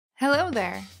Hello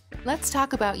there! Let's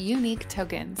talk about unique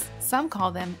tokens. Some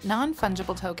call them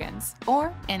non-fungible tokens,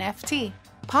 or NFT.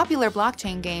 Popular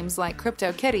blockchain games like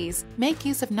CryptoKitties make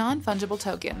use of non-fungible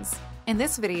tokens. In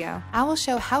this video, I will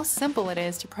show how simple it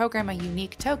is to program a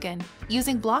unique token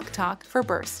using BlockTalk for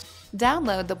Burst.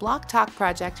 Download the BlockTalk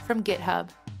project from GitHub.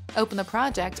 Open the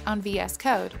project on VS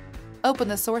Code. Open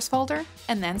the source folder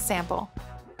and then sample.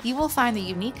 You will find the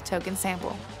unique token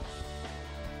sample.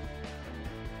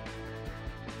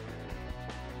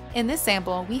 In this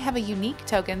sample, we have a unique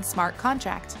token smart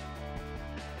contract.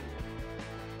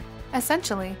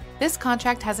 Essentially, this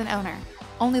contract has an owner.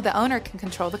 Only the owner can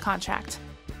control the contract.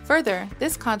 Further,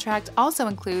 this contract also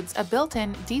includes a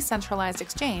built-in decentralized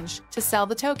exchange to sell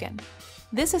the token.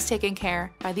 This is taken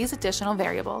care by these additional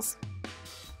variables.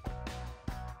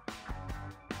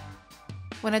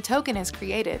 When a token is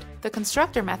created, the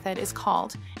constructor method is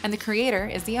called, and the creator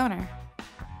is the owner.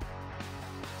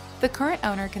 The current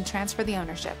owner can transfer the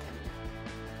ownership.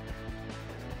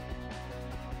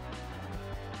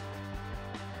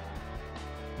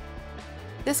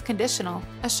 This conditional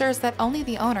assures that only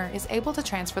the owner is able to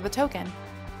transfer the token.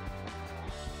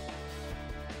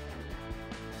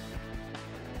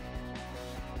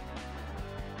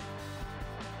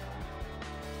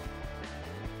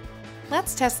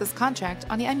 Let's test this contract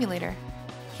on the emulator.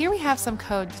 Here we have some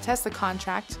code to test the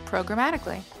contract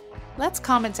programmatically. Let's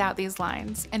comment out these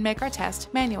lines and make our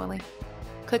test manually.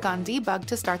 Click on Debug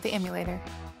to start the emulator.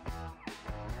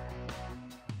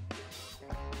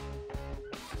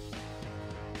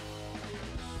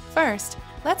 First,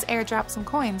 let's airdrop some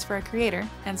coins for a creator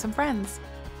and some friends.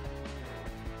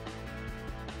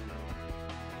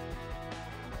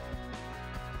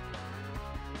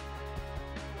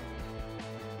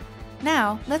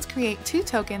 Now, let's create 2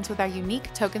 tokens with our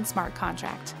unique token smart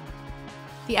contract.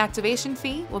 The activation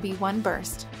fee will be 1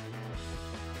 burst.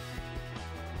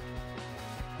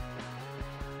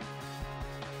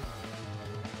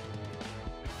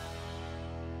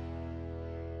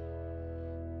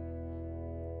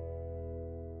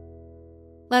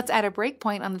 Let's add a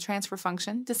breakpoint on the transfer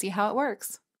function to see how it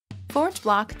works. Forge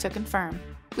block to confirm.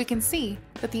 We can see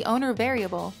that the owner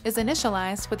variable is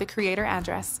initialized with the creator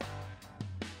address.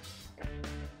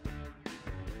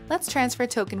 Let's transfer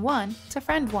token 1 to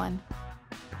friend 1.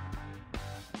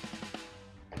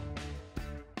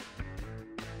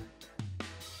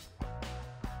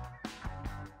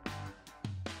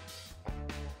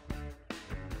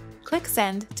 Click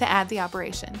Send to add the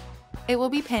operation. It will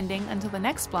be pending until the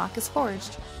next block is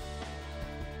forged.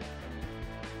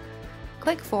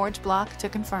 Click Forge block to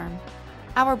confirm.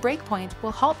 Our breakpoint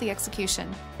will halt the execution.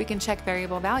 We can check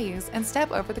variable values and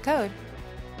step over the code.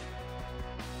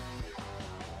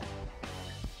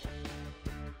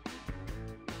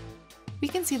 We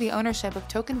can see the ownership of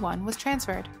token 1 was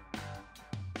transferred.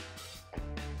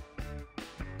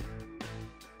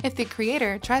 If the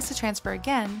creator tries to transfer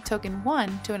again token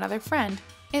 1 to another friend,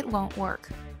 it won't work.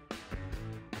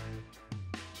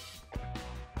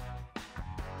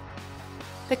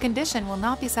 The condition will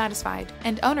not be satisfied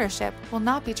and ownership will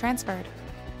not be transferred.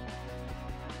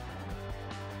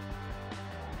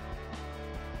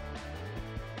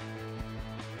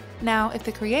 Now, if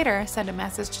the creator sent a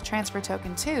message to transfer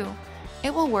token 2,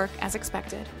 it will work as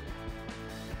expected.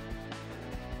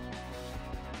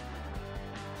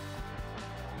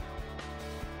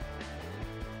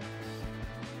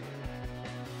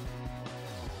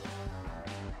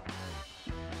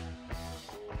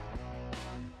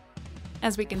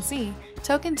 As we can see,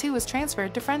 token 2 was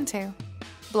transferred to friend 2.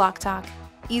 BlockTalk.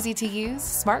 Easy to use,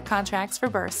 smart contracts for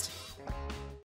Burst.